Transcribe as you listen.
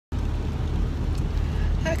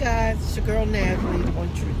guys, it's your girl Natalie, the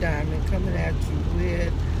One True Diamond, coming at you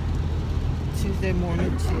with Tuesday morning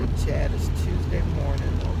chit chat. It's Tuesday morning.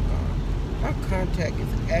 Oh God, my contact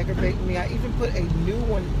is aggravating me. I even put a new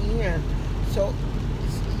one in, so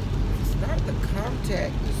it's not the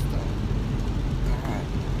contact. It's God,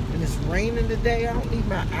 and it's raining today. I don't need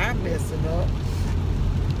my eye messing up.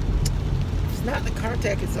 It's not the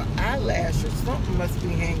contact. It's an eyelash or something must be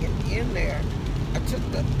hanging in there. I took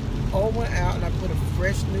the old one out and I put a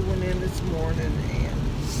fresh new one in this morning,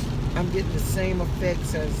 and I'm getting the same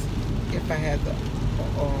effects as if I had the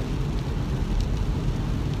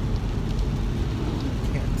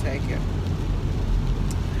can't take it.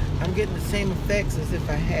 I'm getting the same effects as if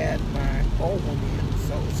I had my old one in,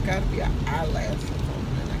 so it's got to be an eyelash or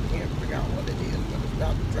something, and I can't figure out what it is, but it's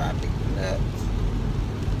about to drive me nuts,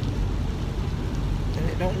 and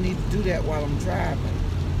it don't need to do that while I'm driving.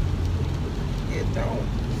 It don't.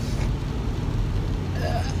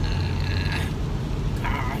 Gosh,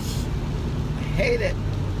 I hate it.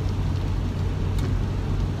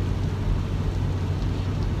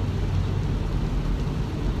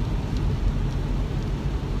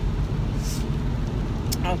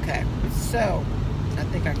 Okay, so I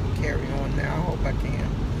think I can carry on now. I hope I can.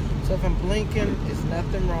 So if I'm blinking, there's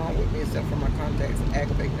nothing wrong with me except for my contacts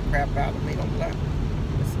aggravating the crap out of me. I'm like,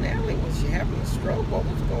 Miss Natalie, was she having a stroke? What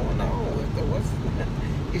was going on with her?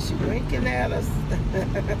 Is she winking at us?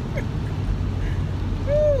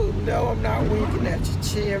 Ooh, no, I'm not winking at you,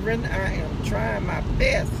 children. I am trying my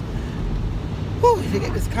best to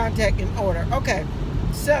get this contact in order. Okay,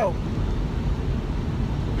 so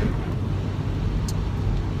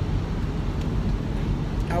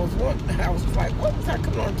I was like, what was I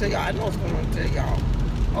coming on to tell y'all? I know what's going on to tell y'all.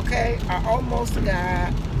 Okay, I almost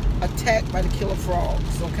got attacked by the killer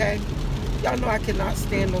frogs. Okay, y'all know I cannot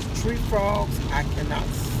stand those tree frogs. I cannot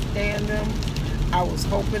stand them. I was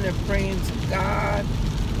hoping and praying to God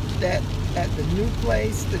that at the new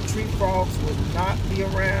place the tree frogs would not be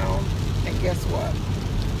around. And guess what?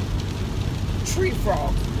 Tree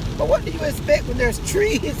frogs. But what do you expect when there's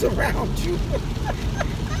trees around you?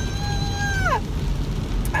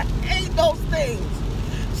 I hate those things.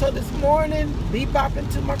 So this morning, beep-bop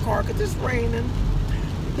into my car because it's raining.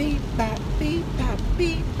 Beep-bop, beep-bop,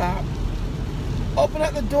 beep-bop. Open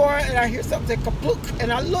up the door and I hear something say kaplunk,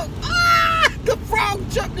 and I look, the frog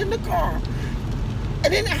jumped in the car.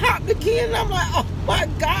 And then it hopped again, and I'm like, oh my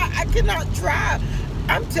God, I cannot drive.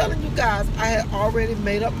 I'm telling you guys, I had already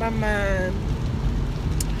made up my mind.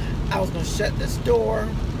 I was going to shut this door,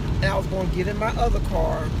 and I was going to get in my other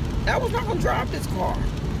car. I was not going to drive this car.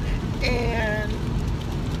 And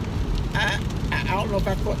I don't know if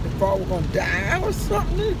I thought the frog was going to die or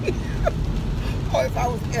something. Or if I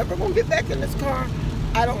was ever going to get back in this car.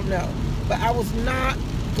 I don't know. But I was not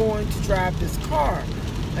going to drive this car.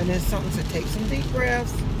 And then something said, take some deep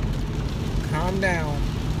breaths. Calm down.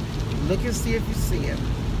 Look and see if you see it.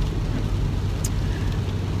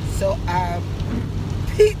 So I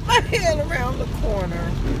peeked my head around the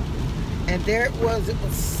corner. And there it was. It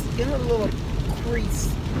was in a little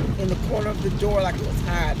crease in the corner of the door like it was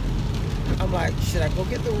hiding. I'm like, should I go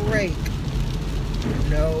get the rake?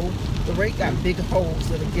 No. The rake got big holes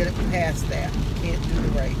that'll get it past that. Can't do the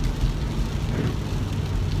rake.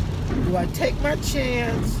 Do I take my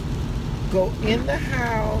chance, go in the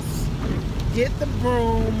house, get the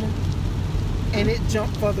broom, and it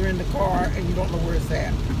jumped further in the car and you don't know where it's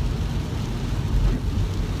at?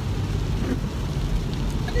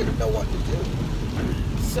 I didn't know what to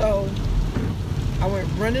do. So I went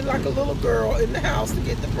running like a little girl in the house to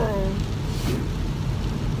get the broom.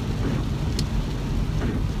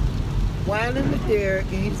 Winding the Derek,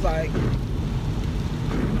 and he's like,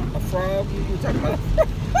 a frog? You talking about a frog?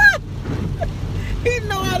 He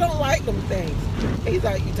know I don't like them things. He's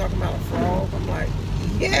like, you talking about a frog? I'm like,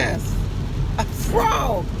 yes, a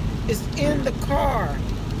frog is in the car.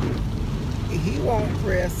 He won't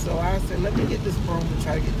press, so I said, let me get this broom and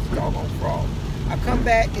try to get this doggone frog. I come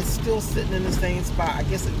back, it's still sitting in the same spot. I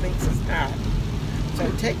guess it thinks it's hot. So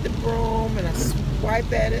I take the broom and I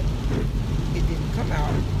swipe at it. It didn't come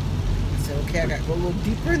out. I said, okay, I got to go a little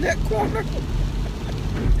deeper in that corner.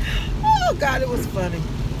 Oh, God, it was funny.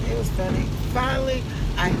 It was funny. Finally,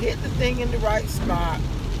 I hit the thing in the right spot,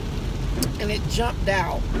 and it jumped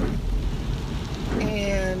out.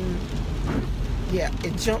 And, yeah,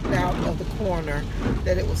 it jumped out of the corner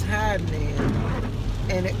that it was hiding in.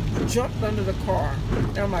 And it jumped under the car.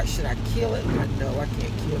 And I'm like, should I kill it? I'm like, no, I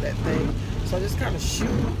can't kill that thing. So I just kind of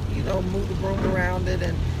move the broom around it,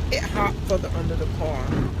 and it hopped further under the car.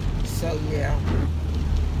 So, yeah.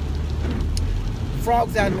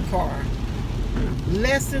 Frogs out in the car.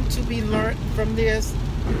 Lesson to be learned from this: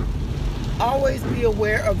 Always be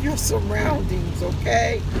aware of your surroundings,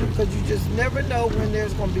 okay? Because you just never know when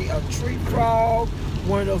there's going to be a tree frog,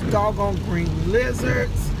 one of those doggone green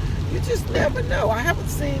lizards. You just never know. Have I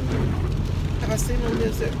seen a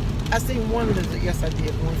lizard? I seen one lizard, yes I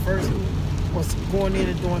did. When we first was going in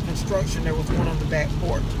and doing construction, there was one on the back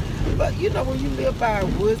porch. But you know, when you live by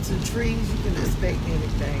woods and trees, you can expect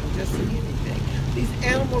anything, just anything. These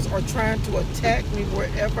animals are trying to attack me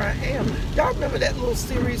wherever I am. Y'all remember that little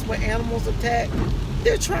series where animals attack?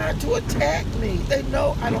 They're trying to attack me. They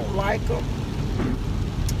know I don't like them.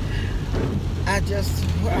 I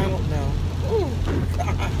don't know. Ooh, God,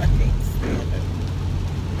 I can't stand it.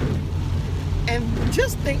 And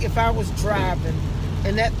just think if I was driving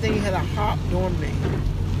and that thing had a hopped on me.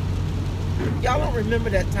 Y'all don't remember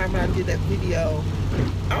that time when I did that video.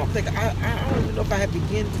 I don't even know if I had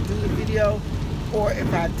begun to do the video or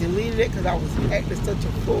if I deleted it because I was acting such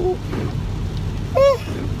a fool.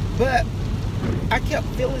 But I kept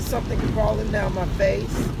feeling something crawling down my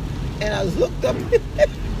face, and I looked up.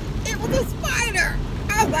 It was a spider.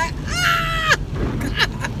 I was like, ah,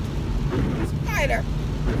 God, spider.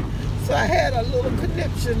 So I had a little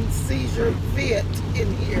conniption seizure fit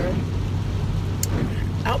in here.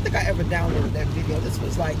 I don't think I ever downloaded that video. This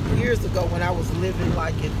was like years ago when I was living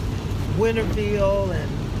like in Winterville, and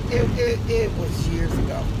it was years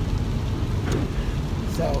ago.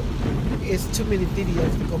 So it's too many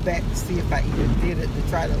videos to go back to see if I even did it, to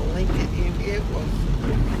try to link it in. It was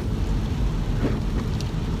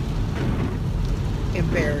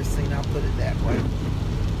embarrassing, I'll put it that way.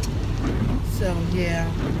 So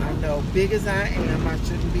yeah, I know, big as I am, I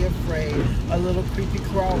shouldn't be afraid of little creepy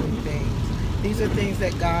crawling things. These are things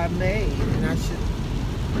that God made, and I should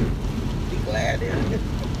be glad in it.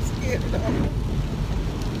 I'm scared of them.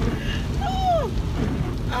 Oh,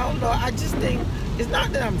 I don't know, I just think, it's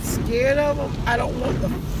not that I'm scared of them, I don't want the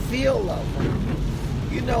feel of them.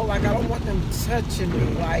 You know, like I don't want them touching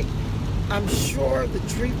me. Like, I'm sure the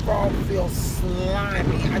tree frog feels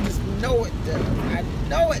slimy. I just know it does. I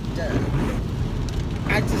know it does.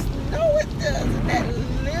 I just know it does. And that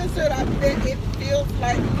lizard, I bet it feels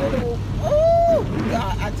like little, oh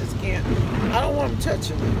God, I just can't. I don't want them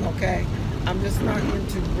touching me, okay? I'm just not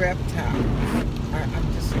into reptiles.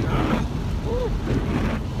 I'm just not. Ooh.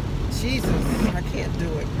 Jesus, I can't do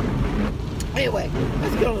it. Anyway,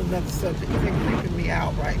 let's go to another subject. It's freaking me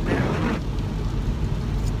out right now.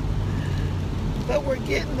 But we're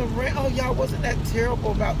getting the rain. Oh, y'all, wasn't that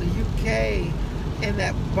terrible about the UK and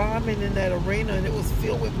that bombing in that arena, and it was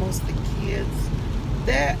filled with mostly kids?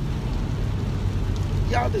 That,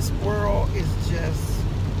 y'all, this world is just,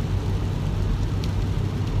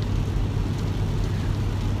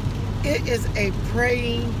 it is a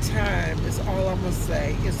praying time, is all I'm going to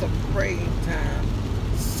say. It's a praying time.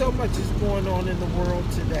 So much is going on in the world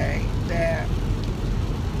today that,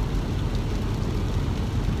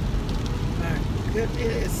 it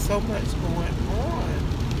is so much going on,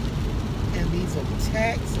 and these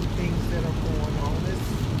attacks and things that are going on,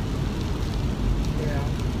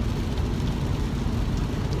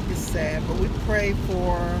 it's sad, but we pray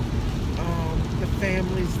for the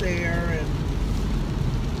families there, and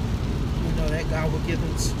you know, that God will give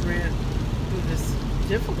them strength through this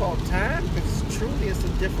difficult time, because truly it's a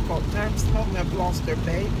difficult time. Some of them have lost their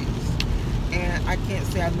babies, and I can't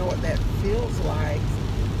say I know what that feels like.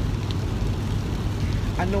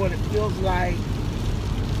 I know what it feels like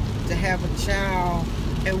to have a child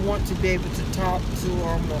and want to be able to talk to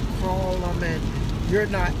them or call them, and you're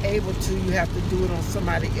not able to. You have to do it on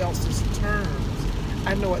somebody else's terms.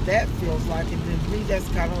 I know what that feels like, and to me that's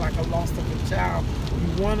kind of like a loss of a child.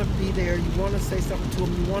 You want to be there, you want to say something to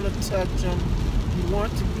them, you want to touch them, you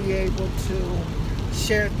want to be able to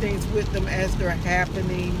share things with them as they're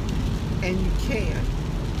happening, and you can't.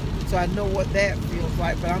 So I know what that feels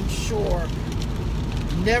like, but I'm sure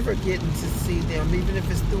never getting to see them, even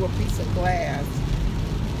if it's through a piece of glass,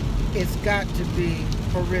 it's got to be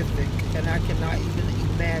horrific, and I cannot even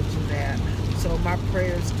imagine that. So my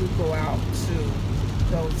prayers do go out to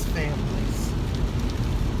those families.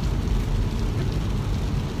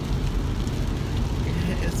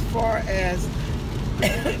 As far as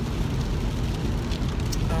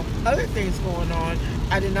other things going on,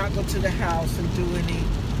 I did not go to the house and do any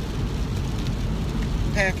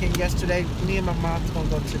packing yesterday. Me and my mom's gonna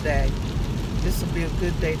go today. This will be a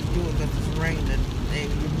good day to do it because it's raining,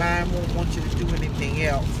 and your mind won't want you to do anything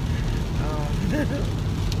else.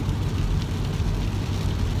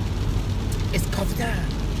 It's coffee time.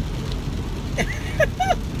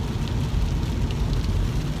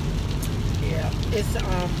 Yeah, it's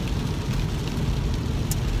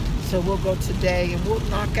so we'll go today, and we'll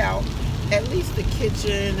knock out at least the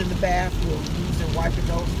kitchen and the bathroom, using wiping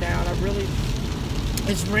those down.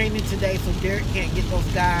 It's raining today, so Derek can't get those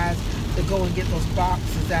guys to go and get those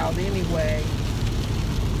boxes out anyway.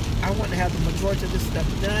 I want to have the majority of this stuff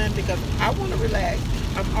done because I want to relax.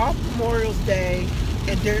 I'm off Memorial Day,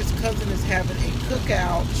 and Derek's cousin is having a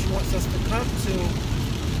cookout she wants us to come to.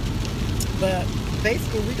 But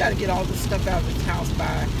basically, we got to get all this stuff out of this house by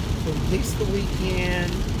at least the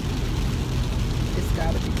weekend. It's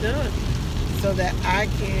got to be done so that I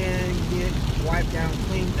can get wiped down,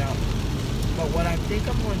 cleaned up. But what I think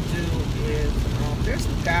I'm going to do is, there's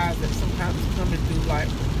some guys that sometimes come and do like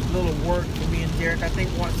little work for me and Derek. I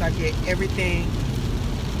think once I get everything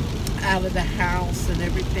out of the house and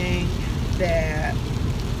everything, that,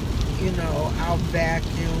 you know, I'll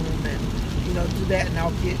vacuum and, you know, do that, and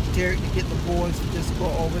I'll get Derek to get the boys to just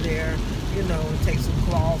go over there, you know, and take some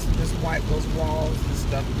cloths and just wipe those walls and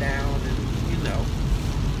stuff down, and, you know,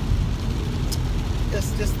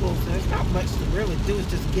 it's just little, there's not much to really do. It's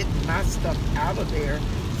just getting my stuff out of there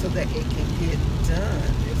so that it can get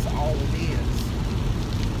done. It's all it is.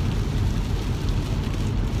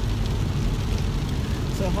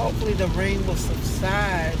 So hopefully the rain will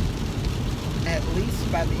subside at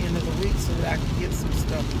least by the end of the week so that I can get some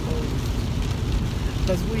stuff moved.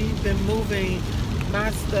 Because we've been moving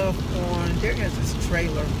my stuff on, Derek has this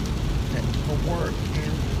trailer for work,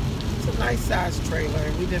 and it's a nice size trailer,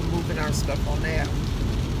 and we've been moving our stuff on that.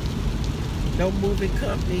 No moving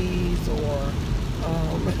companies or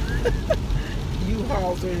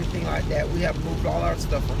U-Hauls or anything like that. We have moved all our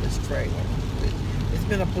stuff on this trailer. It's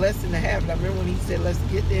been a blessing to have it. I remember when he said, let's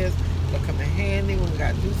get this, it'll come in handy when we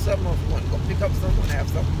got to do something, or if we want to go pick up something, have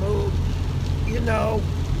something moved. You know,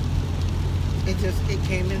 it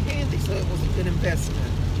came in handy, so it was a good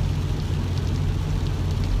investment.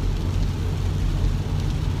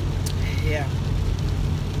 Yeah.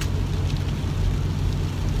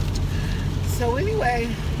 So anyway,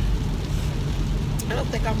 I don't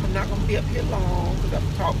think I'm not going to be up here long because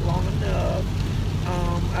I've talked long enough.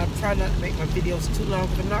 I try not to make my videos too long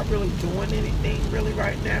because I'm not really doing anything really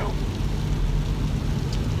right now.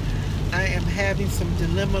 I am having some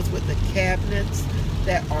dilemmas with the cabinets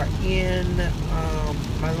that are in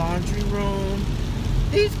my laundry room.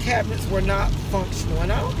 These cabinets were not functional,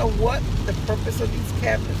 and I don't know what the purpose of these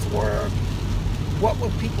cabinets were. What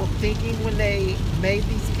were people thinking when they made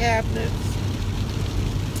these cabinets?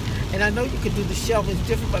 And I know you could do the shelving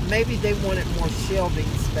different, but maybe they wanted more shelving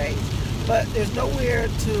space. But there's nowhere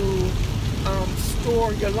to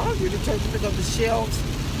store your laundry detergent because the shelves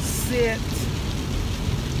sit,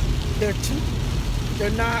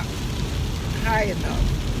 they're not high enough.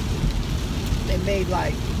 They made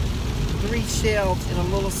like 3 shelves in a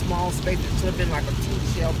little small space. It should have been like a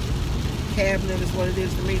 2-shelf cabinet is what it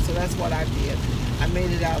is to me. So that's what I did. I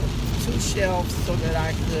made it out of 2 shelves so that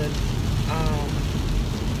I could,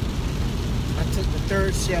 I took the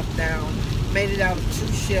 3rd shelf down, made it out of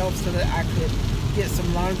 2 shelves so that I could get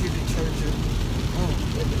some laundry detergent. Oh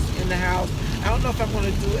goodness, in the house. I don't know if I'm going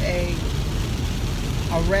to do a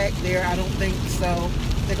rack there. I don't think so.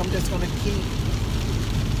 I think I'm just going to keep,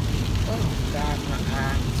 oh God, my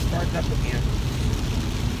eye starting up again.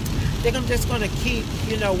 I think I'm just going to keep,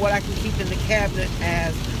 you know, what I can keep in the cabinet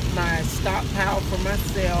as my stockpile for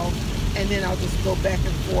myself, and then I'll just go back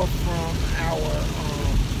and forth from our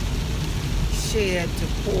shed to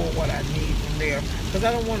pull what I need from there, because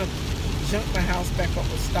I don't want to junk my house back up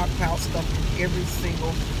with stockpile stuff in every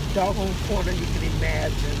single doggone corner you can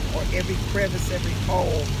imagine, or every crevice, every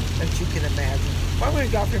hole that you can imagine. Well, I'm going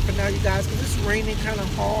to get off here for now, you guys, because it's raining kind of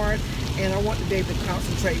hard, and I want to be able to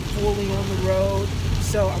concentrate fully on the road.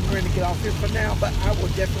 So I'm going to get off here for now, but I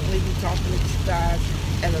will definitely be talking with you guys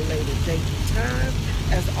at a later date and time.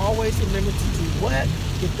 As always, remember to do what?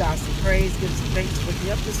 Give God some praise, give some thanks for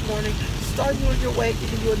waking up this morning, starting you on your way,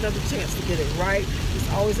 giving you another chance to get it right.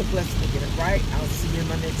 It's always a blessing to get it right. I'll see you in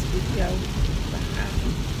my next video.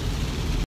 Bye.